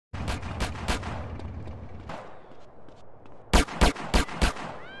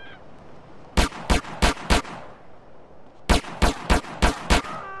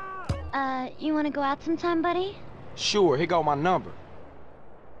You wanna go out sometime, buddy? Sure, here go my number.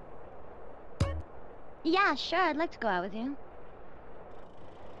 Yeah, sure, I'd like to go out with you.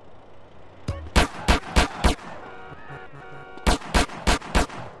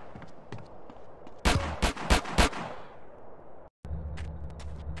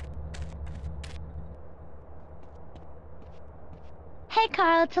 Hey,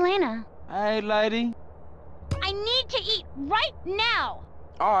 Carl, it's Helena. Hey, lady. I need to eat right now!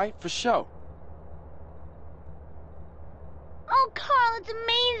 All right, for sure. Oh, Carl, it's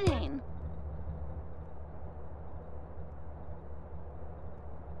amazing!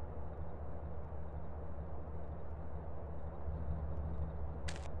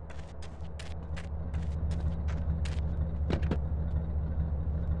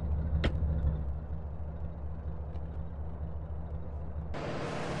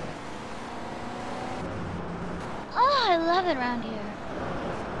 Oh, I love it around here.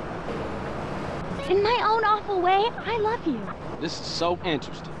 In my own awful way, I love you. This is so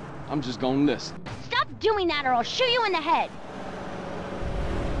interesting. I'm just gonna listen. Stop doing that or I'll shoot you in the head.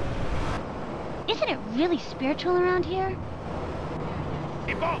 Isn't it really spiritual around here?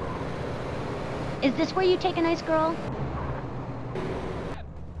 Hey, Bob! Is this where you take a nice girl?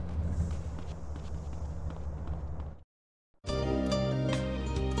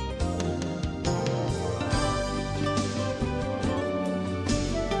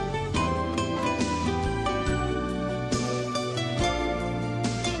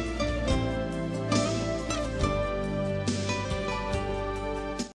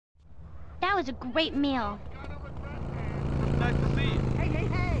 That was a great meal. Nice to see you.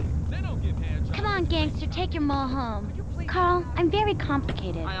 Hey! They don't give hands. Come on, gangster, take your ma home. Carl, I'm very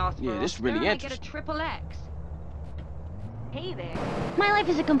complicated. I asked Yeah, for this is really Rockstar, I get a interesting. triple X. Hey there. My life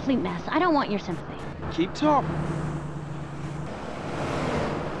is a complete mess. I don't want your sympathy. Keep talking.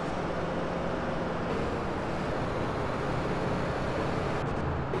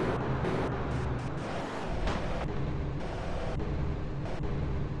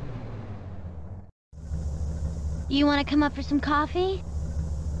 You want to come up for some coffee?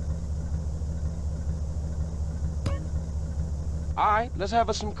 All right, let's have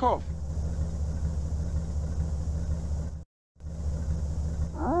us some coffee.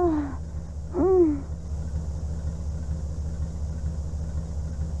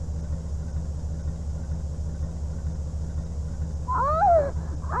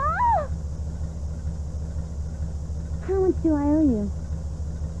 How much do I owe you?